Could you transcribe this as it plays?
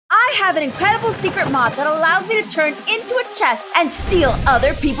have an incredible secret mod that allows me to turn into a chest and steal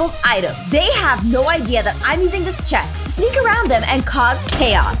other people's items. They have no idea that I'm using this chest to sneak around them and cause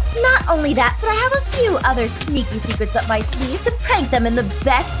chaos. Not only that, but I have a few other sneaky secrets up my sleeve to prank them in the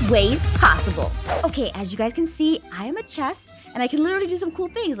best ways possible. Okay, as you guys can see, I am a chest, and I can literally do some cool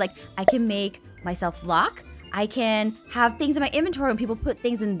things. Like, I can make myself lock. I can have things in my inventory. When people put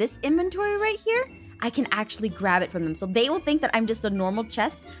things in this inventory right here, I can actually grab it from them. So they will think that I'm just a normal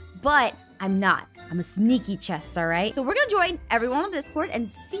chest, but I'm not. I'm a sneaky chest, all right? So we're gonna join everyone on Discord and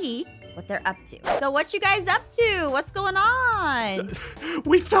see what they're up to. So what you guys up to? What's going on?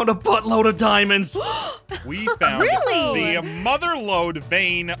 We found a buttload of diamonds. We found the motherlode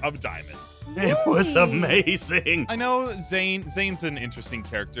vein of diamonds. It was amazing. I know Zane's an interesting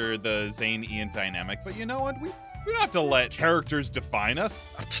character, the Zane Ian dynamic, but you know what? We don't have to let characters define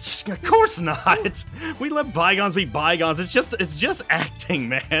us. Of course not. We let bygones be bygones. It's just acting,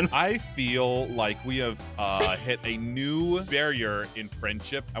 man. I feel like we have hit a new barrier in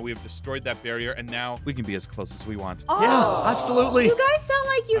friendship, and we have destroyed that barrier, and now we can be as close as we want. Oh, yeah, absolutely. You guys sound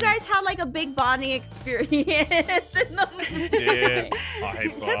like you guys had like a big bonding experience in the movie. Did. You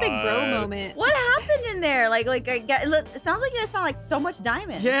had a big bro moment. What happened in there? It sounds like you guys found like so much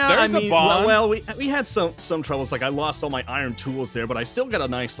diamond. Yeah, There's a bond. Well, we had some troubles. Like I lost all my iron tools there, but I still got a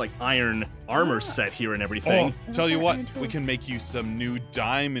nice like iron armor set here and everything. Oh, tell you what, we can make you some new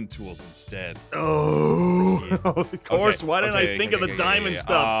diamond tools instead. Oh, of course. Why didn't I think of the diamond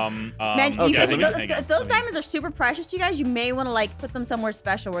stuff? Man, if those diamonds are super precious to you guys, you may want to like put them somewhere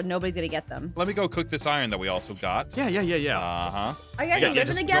special where nobody's gonna get them. Let me go cook this iron that we also got. Yeah. Uh-huh. Are you guys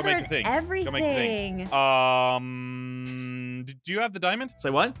living together and everything? Do you have the diamond? Say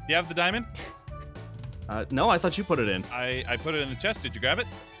what? Do you have the diamond? No, I thought you put it in. I put it in the chest. Did you grab it?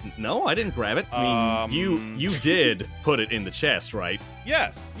 No, I didn't grab it. I mean, you did put it in the chest, right?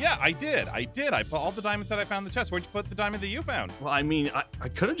 Yes. Yeah, I did. I put all the diamonds that I found in the chest. Where'd you put the diamond that you found? Well, I mean, I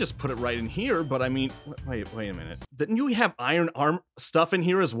could have just put it right in here, but I mean, wait a minute. Didn't you have iron arm stuff in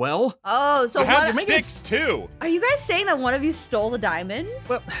here as well? Oh, so I had sticks too. Are you guys saying that one of you stole the diamond?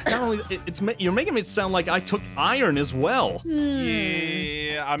 Well, not only you're making it sound like I took iron as well.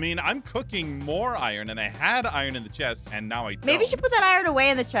 Yeah, I mean, I'm cooking more iron, and I had iron in the chest, and now I don't. Maybe you should put that iron away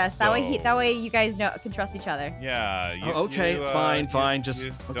in the chest. So, that way you guys can trust each other. Yeah. Okay, fine.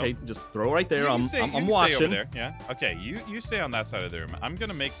 Just throw it right there. I'm watching. Stay over there. Yeah. Okay. You stay on that side of the room. I'm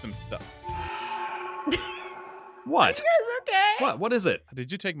gonna make some stuff. What? You guys okay? What is it?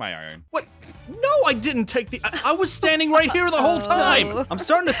 Did you take my iron? What? No, I didn't take the. I was standing right here the whole time. I'm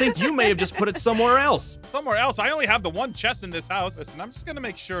starting to think you may have just put it somewhere else. Somewhere else? I only have the one chest in this house. Listen, I'm just gonna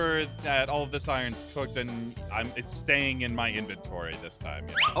make sure that all of this iron's cooked and it's staying in my inventory this time.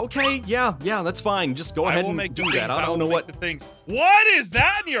 You know? Okay, yeah, that's fine. Just go ahead and do that. I don't know what. What is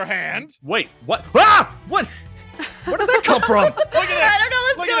that in your hand? Wait, what? Ah! What? Where did that come from? Look at this. I don't know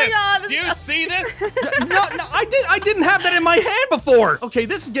what's going on. Do you see this? No, I didn't have that in my hand before. Okay,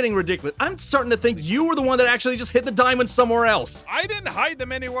 this is getting ridiculous. I'm starting to think you were the one that actually just hid the diamonds somewhere else. I didn't hide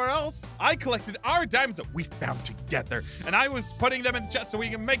them anywhere else. I collected our diamonds that we found together, and I was putting them in the chest so we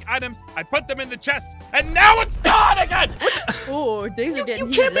can make items. I put them in the chest, and now it's gone again. Oh, things are getting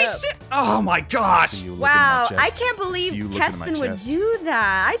You can't be up. Oh my gosh. Wow, I can't believe Keston would do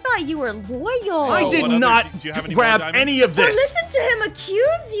that. I thought you were loyal. I did not grab any of this. Or listen to him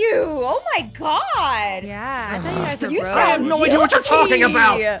accuse you. Oh my god. Yeah, I thought you guys were bros. I have no idea what you're talking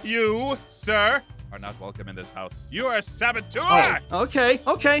about. You, sir, are not welcome in this house. You are a saboteur. Oh, okay.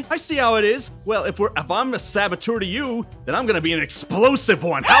 I see how it is. Well, if I'm a saboteur to you, then I'm gonna be an explosive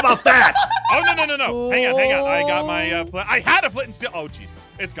one. How about that? Oh no. Hang on. I got my I had a flint and steel. Oh jeez.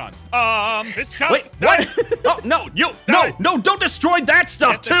 It's gone. This house. Wait, what? Oh, no, no, don't destroy that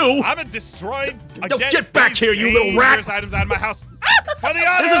stuff too. I'm gonna destroy. Don't get back here, you little rat. Items out of my house. For the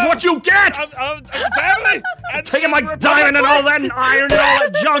This is what you get. Of the family. Taking my diamond and all that and iron and all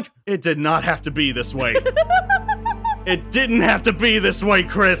that junk. It did not have to be this way. It didn't have to be this way,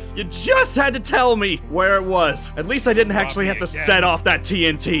 Chris. You just had to tell me where it was. At least I didn't actually have to set off that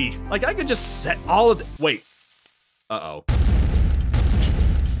TNT. Like, I could just set all of the— Wait. Uh-oh.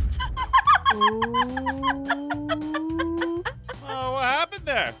 Oh, what happened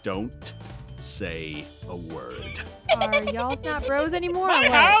there? Don't say a word. Are y'all not bros anymore? My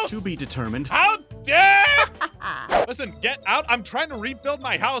house? To be determined. How dare! Listen, get out. I'm trying to rebuild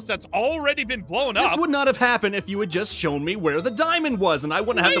my house that's already been blown up. This would not have happened if you had just shown me where the diamond was, and I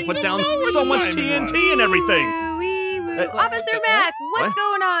wouldn't have to put down so much TNT and everything. Aphmau. Officer Mac, what's What?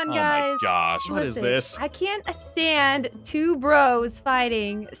 going on, Oh guys? my gosh. What is Listen, this? I can't stand two bros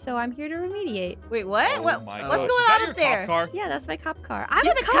fighting, so I'm here to remediate. Wait, what? Oh What? my What's gosh. going Is that on your up there? cop car? Yeah, that's my cop car. I'm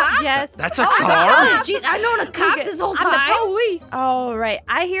She's a a cop, cop? Jess. That's a Oh, car? jeez, I've known a cop Okay, this whole I'm time. the police. All right,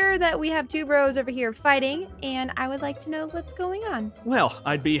 I hear that we have two bros over here fighting, and I would like to know what's going on. Well,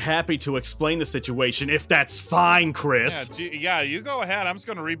 I'd be happy to explain the situation if that's fine, Chris. Yeah, you go ahead. I'm just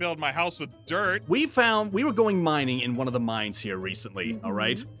gonna rebuild my house with dirt. We were going mining in one of the mines here recently, all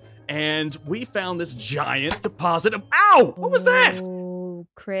right? And we found this giant deposit of, ow! What was that? Oh,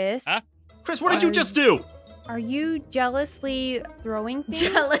 Chris. Huh? Chris, what did you just do? Are you jealously throwing things?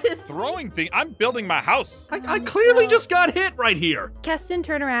 Jealous. Throwing thing. I'm building my house. I clearly just got hit right here. Keston,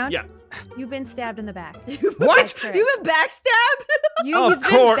 turn around. Yeah. You've been stabbed in the back. What? Chris. You've been backstabbed? Of You've been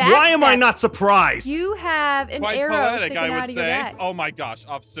course. Why am I backstabbed. not surprised? You have an Quite arrow poetic, sticking I out would of your say. back. Oh my gosh,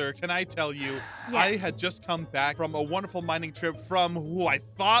 officer, can I tell you, I Yes. had just come back from a wonderful mining trip from who I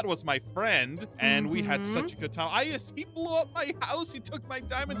thought was my friend, and we had such a good time. He blew up my house, he took my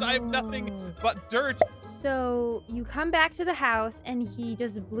diamonds, I have nothing but dirt. So you come back to the house and he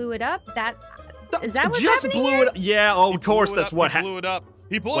just blew it up? Is that what's just happening blew here? it. Yeah, oh, He of course, blew it that's up, what he happened. blew it up.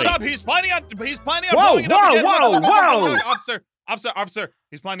 He blew Wait. it up. He's planning on Whoa, blowing it up again. whoa. Officer,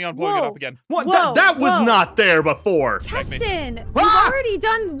 he's planning on blowing it up again. What? Whoa, that was whoa. not there before. Keston, you've Ah! already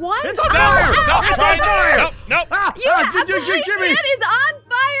done one. It's on No, fire! stop It's trying on fire! Nope, nope. Ah, You, ah, a policeman Jimmy! is on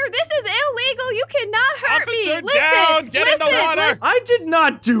fire. This is illegal. You cannot hurt me. Officer, Listen, down. Get in the listen, water. listen. I did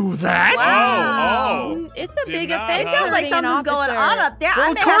not do that. Oh. It's a Did big not. offense. It sounds like hurting an something's going officer. on up there. Well, I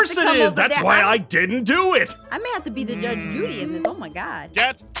of may course have to it come is. over That's there. why I didn't do it. I may have to be the Judge Judy in this. Oh my God.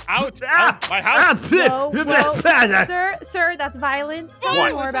 Get out Ah, of my house. Sir, that's violent. Tell What?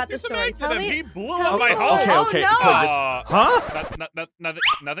 me more about the It's story. Tell me. He blew tell up my me house. Okay, Oh, okay. no. Huh?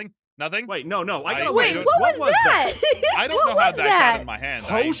 Nothing. Wait, no. I gotta Wait, wait. what was that? I don't What know how was that that? got in my hand.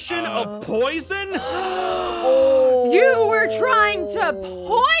 Potion of poison? Oh. You were trying to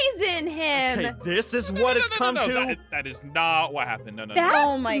poison him. Okay, this is what it's come to. That is not what happened. No. That's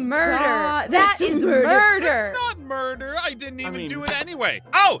Oh my murder. God, That that's is murder. murder. It's not murder. I didn't even mean- do it anyway.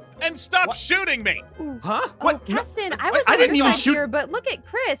 Oh, and stop What? shooting me. Ooh. Huh? Oh, What? No. Keston, I was I didn't even shoot. here, but look at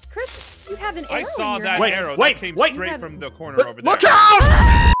Chris. Chris, you have an arrow I saw in your that hand. Wait, arrow wait, that came wait. straight from the corner over there. Look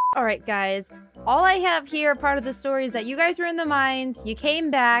out! All right, guys. All I have here, part of the story, is that you guys were in the mines. You came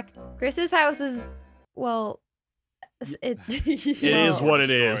back. Chris's house is, well, it's. It is what it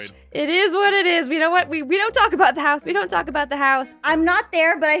is. It is what it is. We know what we don't talk about the house. We don't talk about the house. I'm not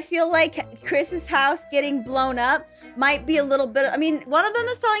there, but I feel like Chris's house getting blown up might be a little bit. I mean, one of them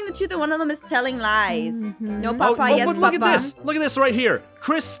is telling the truth and one of them is telling lies. No, Papa, yes, but look Papa. at this. Look at this right here.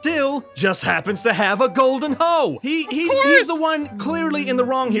 Chris still just happens to have a golden hoe. He's the one clearly in the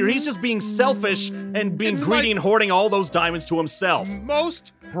wrong here. He's just being selfish and being It's greedy like- and hoarding all those diamonds to himself.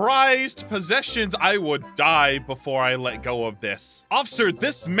 Most prized possessions. I would die before I let go of this. Officer,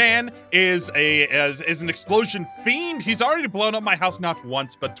 this man is an explosion fiend. He's already blown up my house not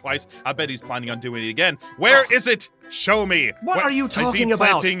once but twice. I bet he's planning on doing it again. Where is it? Show me. What are you is he talking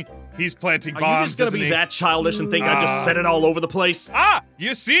about? He's planting Are bombs. you just gonna isn't be he? that childish and think I just set it all over the place? Ah,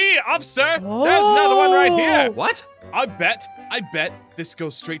 you see, officer, there's another one right here. What? I bet this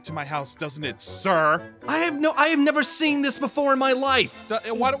goes straight to my house, doesn't it, sir? I have never seen this before in my life.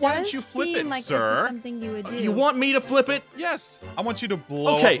 Why don't does you flip seem it, like sir? This is something you would do. You want me to flip it? Yes, I want you to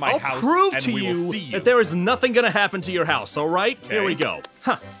blow Okay, up my I'll house prove and to we will see you you. that there is nothing gonna happen to your house, all right? Okay. Here we go.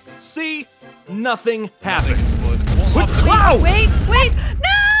 Huh. See? Nothing Nothing happened. exploded. Well, What? officer- Wow! Wait!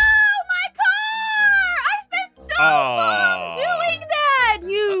 No! My car! I spent so long doing that!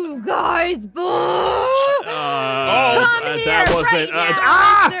 You guys, come here that wasn't. right now,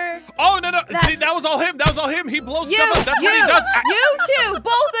 ah! mister. Oh, no. That's- See, that was all him. He blows You, stuff up. That's what he does. you two,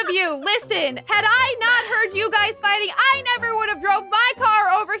 both of you, listen. Had I not heard you guys fighting, I never would have drove my car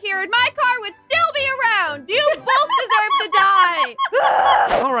over here, and my car would still be around. You both deserve to die.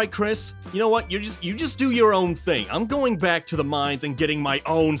 All right, Chris. You know what? You just do your own thing. I'm going back to the mines and getting my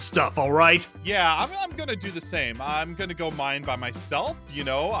own stuff. All right? Yeah, I'm gonna do the same. I'm gonna go mine by myself. You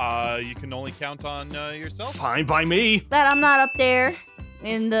know, you can only count on yourself. Fine by me. That I'm not up there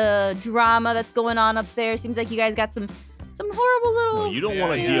in the drama that's going on up there. Seems like you guys got some horrible little. No, you don't Yeah,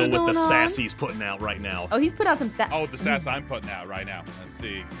 want to yeah. deal with the Going on. sass he's putting out right now. Oh, he's put out some Oh, the sass I'm putting out right now. Let's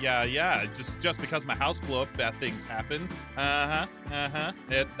see. Yeah. Just because my house blew up, bad things happen. That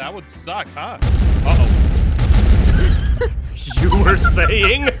would suck, huh? Uh-oh. You were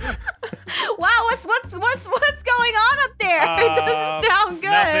saying? Wow, what's going on up there? It doesn't sound good.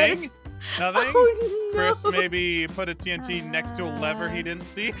 Nothing. Nothing? Oh, no. Chris maybe put a TNT next to a lever he didn't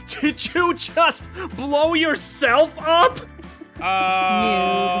see? Did you just blow yourself up?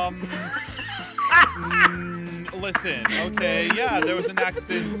 Listen, okay, yeah, there was an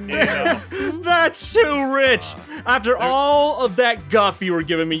accident. That's too rich. After all of that guff you were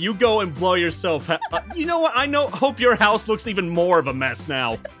giving me, you go and blow yourself. You know what? Hope your house looks even more of a mess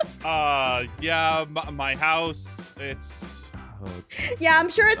now. Yeah, my house, it's... Okay. Yeah, I'm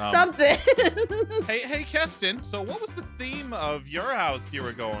sure it's something. Hey, Keston, so what was the theme of your house you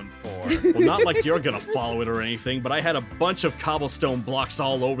were going for? Well, not like you're gonna follow it or anything, but I had a bunch of cobblestone blocks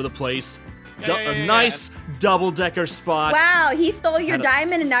all over the place. A nice double-decker spot. Wow, he stole your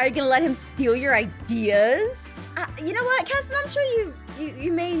diamond and now you're gonna let him steal your ideas? You know what, Keston, I'm sure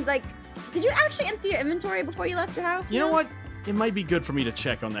you made, like... Did you actually empty your inventory before you left your house? You know what? It might be good for me to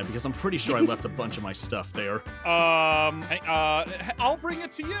check on that because I'm pretty sure I left a bunch of my stuff there. I'll bring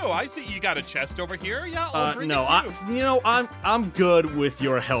it to you. I see you got a chest over here. Yeah, I'll bring it to you. I'm good with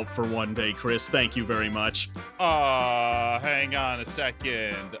your help for one day, Chris. Thank you very much. Hang on a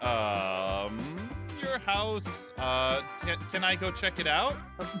second. Your house, can I go check it out?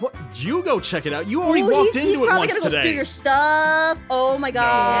 What? You go check it out. You already walked into it once today. He's probably gonna go steal your stuff. Oh my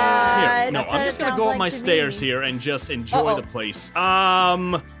god. Here, no, I'm just gonna go up my stairs here and just enjoy the place.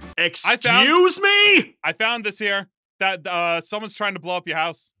 Excuse me? I found this here. That, someone's trying to blow up your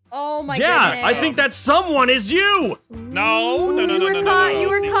house. Oh my goodness. Yeah, I think that someone is you. No. You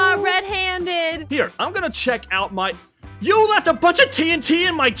were caught red-handed. Here, I'm gonna check out my... You left a bunch of TNT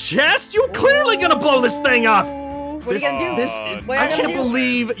in my chest? You're clearly gonna blow this thing up! What are you gonna do? I can't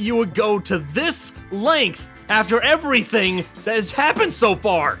believe you would go to this length after everything that has happened so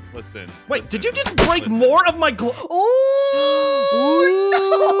far. Listen. Wait, did you just break more of my Ooh, no.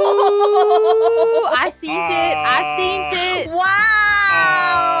 I seen it. Wow.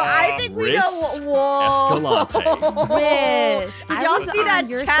 I think we know. Whoa. Escalante. Chris, Did y'all see that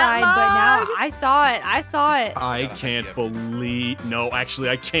your chat side, log? but now I saw it. I can't believe... No, actually,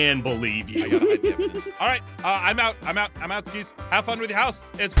 I can believe I you. gotta hide the evidence. All right, I'm out, skis. Have fun with your house.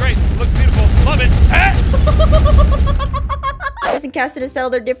 It's great. Looks beautiful. Love it. Chris and Keston to settle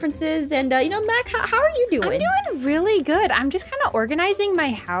their differences, and Mac, how are you doing? I'm doing really good. I'm just kind of organizing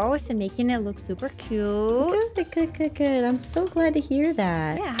my house and making it look super cute. Good. I'm so glad to hear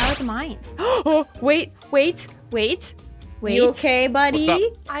that. Yeah, how are the mines? Oh, wait. You okay, buddy? What's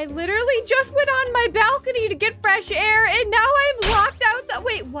up? I literally just went on my balcony to get fresh air, and now I'm locked outside.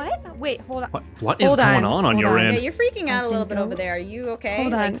 Wait, what? Wait, hold on. What is going on your end? Yeah, you're freaking out a little bit over there. Are you okay?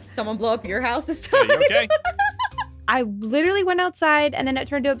 Hold on. Like, someone blow up your house this time? Yeah, you okay? I literally went outside, and then it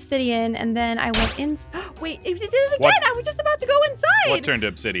turned to obsidian, and then I went in. Wait, it did it again. What? I was just about to go inside. What turned to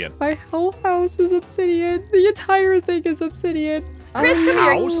obsidian? My whole house is obsidian. The entire thing is obsidian. Chris, come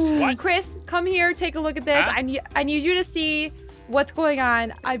House? here. What? Chris, come here. Take a look at this. Huh? I need you to see what's going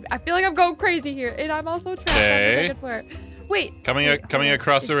on. I feel like I'm going crazy here, and I'm also trapped on the second floor. Wait. Coming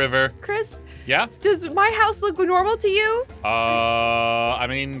across the river. Chris, Yeah? does my house look normal to you? I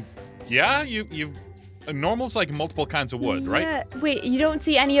mean, yeah, you've... Normal's like multiple kinds of wood, right? Yeah. Wait, you don't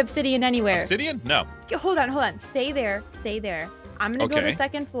see any obsidian anywhere. Obsidian? No. Hold on. Stay there. I'm gonna go to the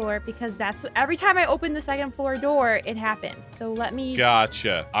second floor because that's every time I open the second floor door, it happens. So let me.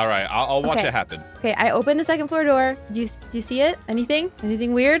 Gotcha. All right, I'll watch it happen. Okay, I open the second floor door. Do you see it? Anything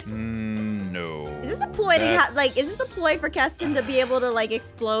weird? No. Is this a ploy is this a ploy for Keston to be able to like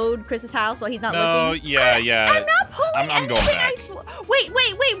explode Chris's house while he's not looking? Yeah. I'm not pulling I'm going back. Wait,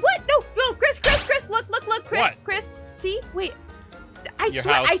 what? No, Chris, look, Chris. What? Chris, see? Wait. I Your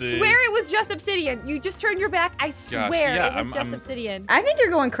swear house it was just obsidian. You just turned your back. I swear it was just obsidian. I think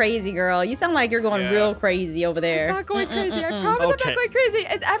you're going crazy, girl. You sound like you're going real crazy over there. I'm not going crazy. I promise I'm not going crazy.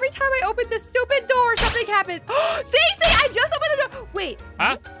 And every time I open this stupid door, something happens. See, I just opened the door. Wait.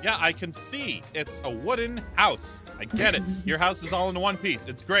 Huh? Yeah, I can see. It's a wooden house. I get it. Your house is all in one piece.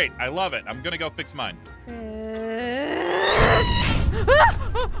 It's great. I love it. I'm gonna go fix mine.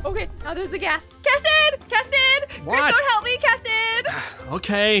 Okay, now there's the gas. Keston! What? Chris, don't help me, Keston!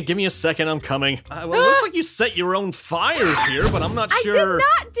 Okay, give me a second. I'm coming. Well, it looks like you set your own fires here, but I'm not sure. I did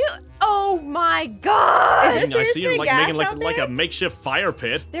not do. Oh my god! Is there I see you're seriously like making gas out like there? a makeshift fire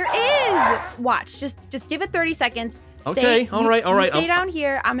pit. There is. Watch. Just give it 30 seconds. Okay, all right. You stay down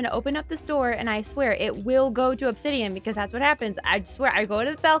here. I'm gonna open up this door, and I swear it will go to obsidian because that's what happens. I swear. I go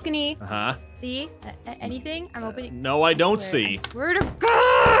to the balcony. Uh-huh. See? Anything? I'm opening. No, I don't see. I swear to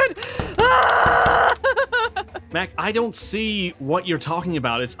God! Mac, I don't see what you're talking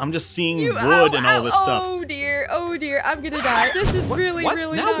about. I'm just seeing wood and all this stuff. Oh dear, I'm gonna die. This is really Now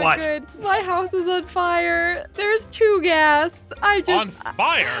not what? good. My house is on fire. There's 2 ghasts. On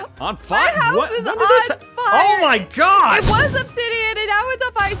fire? On fire? My house What? is When on did this Oh my gosh! It was obsidian and now it's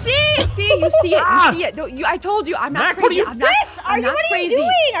on fire. See, you see it. You see it. No, I told you. I'm not Mac, crazy. what are you- I'm not, Chris, I'm not what are you crazy. doing?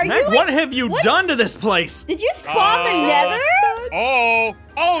 Are Mac, you like, what have you done to this place? Did you spawn the nether?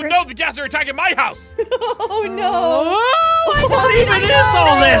 Oh no, the gas are attacking my house. Oh no. What even is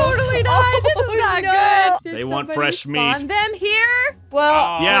all this? Totally not. This is not no. good. Did They want somebody fresh meat. spawn them here?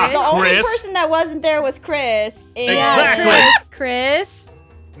 Well, Yeah, the only Chris. person that wasn't there was Chris. And Exactly. Chris.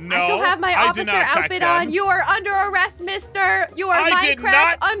 No, I still have my I did officer not attack outfit them. on. You are under arrest, mister. You are I did Minecraft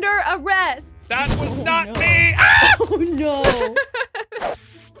not- under arrest. That was not no. me. Ah! Oh no.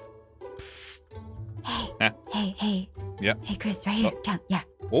 Psst, psst. Huh? Hey. Yeah. Hey, Chris, right here. Down. Yeah,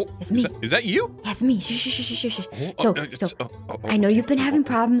 Oh, It's me. Is that you? yeah, it's me. Shh. Oh, So, I know you've been having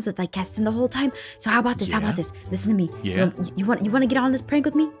problems with like Keston the whole time. So how about this? How Yeah. about this? Listen to me. Yeah. You want to get on this prank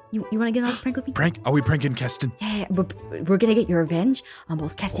with me? You want to get on this prank with me? Prank? Are we pranking Keston? Yeah, we're gonna get your revenge on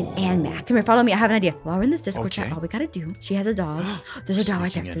both Keston and Mac. Come here, follow me. I have an idea. While we're in this Discord chat, Okay. all we gotta do. She has a dog. There's a dog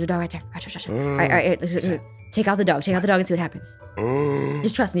right there. Sneaking in. There's a dog right there. All right. Take out the dog. Take out the dog and see what happens.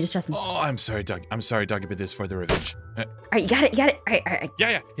 Just trust me. Oh, I'm sorry, Doug. I'm sorry, Doug, but this for the revenge. All right, you got it. All right.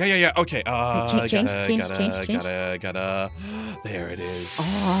 Yeah. Okay. Change. Gotta. There it is.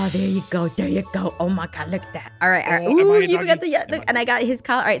 Oh, there you go. Oh my God, look at that. All right. Oh, am I Ooh, a you doggy? got the Am look, I- and I got his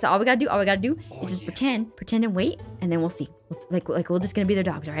collar. All right, so all we gotta do Oh, is just yeah. pretend and wait, and then we'll see. Like we're just gonna be their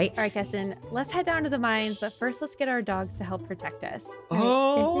dogs, all right? All right, Keston, let's head down to the mines, but first let's get our dogs to help protect us.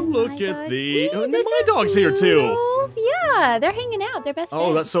 Oh, Isn't look my at dog- the- See, oh, and this my is dog's here, too. Noodles. Yeah, they're hanging out. They're best friends.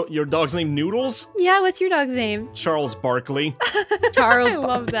 Oh, that's so your dog's name Noodles? Yeah, what's your dog's name? Charles Barkley. Charles. I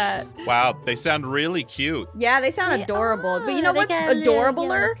love that. Wow, they sound really cute. Yeah, they sound They adorable. But you know are. They what's got a little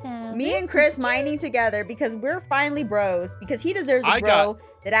adorabler? yellow tail. Me and Chris mining together because we're finally bros. Because he deserves a I bro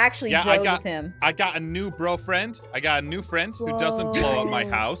that actually Yeah, I bros got- with him. I got a new bro friend. I got a new friend who doesn't blow up my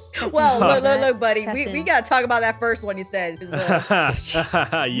house. Well, look, buddy. We Keston. gotta talk about that first one you said. 'Cause,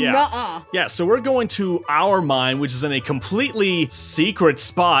 Yeah. nuh-uh. Yeah, so we're going to our mine, which is in a completely secret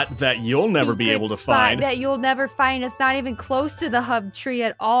spot that you'll never be Secret able to spot find. that you'll never find. It's not even close to the hub tree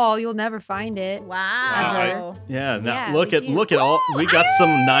at all. You'll never find it. Wow. Yeah, now Yeah, look we at do. all. Ooh, We got some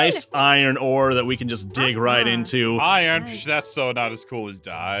iron! nice iron ore that we can just dig right Uh-huh. into. Iron, Nice. that's so not as cool as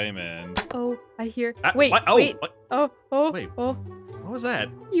diamond. Oh, I hear. Wait, Wait. what? Oh. Wait. Oh. What was that?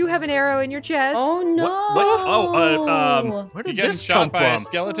 You have an arrow in your chest. Oh no. Where You did getting this shot come by from?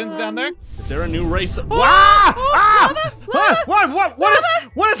 skeletons down there? Is there a new race? Of Lava!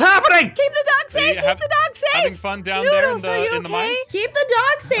 What is happening? Keep the dog safe. you Keep have- the dog safe. Having fun down there Noodles, are you in the okay? mines? Keep the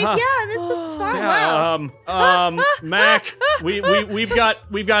dog safe. Huh. Yeah, that's fine. Wow. Mac,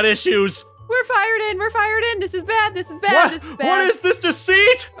 we've got issues. We're fired in. This is bad. This is bad. This is bad. What is this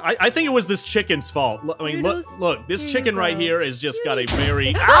deceit? I think it was this chicken's fault. I mean, Noodles, look, this here you chicken right go. here has just got a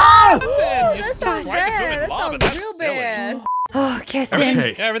very. Man, you That sounds tried to swim in bad. That lava. sounds That's real silly. bad. Oh, Keston.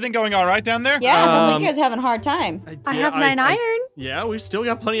 Okay. Yeah, everything going all right down there? Yeah, sounds like Um, you guys are having a hard time. I have 9 iron. Yeah, we've still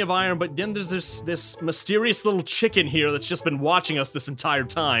got plenty of iron, but then there's this mysterious little chicken here that's just been watching us this entire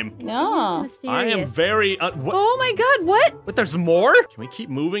time. No. I am very. What? Oh my God! What But there's more? Can we keep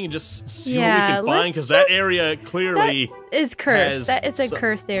moving and just see what we Yeah, can find? let's Because that just- area clearly. is cursed? That is a so-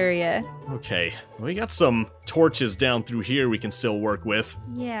 cursed area. Okay, we got some torches down through here we can still work with.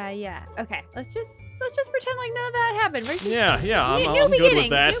 Yeah. Okay. Let's just pretend like none of that happened. We're just Yeah, I'm new good beginnings. with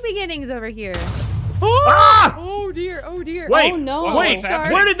that. New beginnings over here. Ah! Oh dear. Wait, Oh, no. wait, What's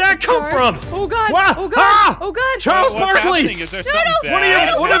happening? where did that come from? Oh God. Wah! Oh God. Ah! Oh God. Charles What's Barkley! happening? Is there something What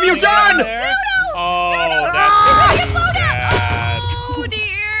bad? what have you happening down done? there? Oh, Ah! that's really bad. Oh dear.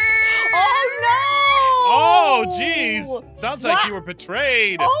 Oh no! Oh, jeez. Sounds like What? you were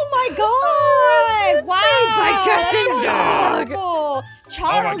betrayed. Oh my God! Wow! by Keston's that's dog. horrible.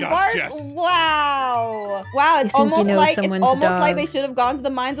 Charles gosh, Bart. Jess. Wow! Wow! It's think you almost know like someone's dog. they should have gone to the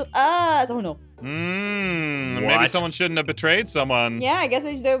mines with us. Oh no! Maybe What? someone shouldn't have betrayed someone. Yeah, I guess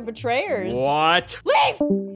they were betrayers. What? Leave!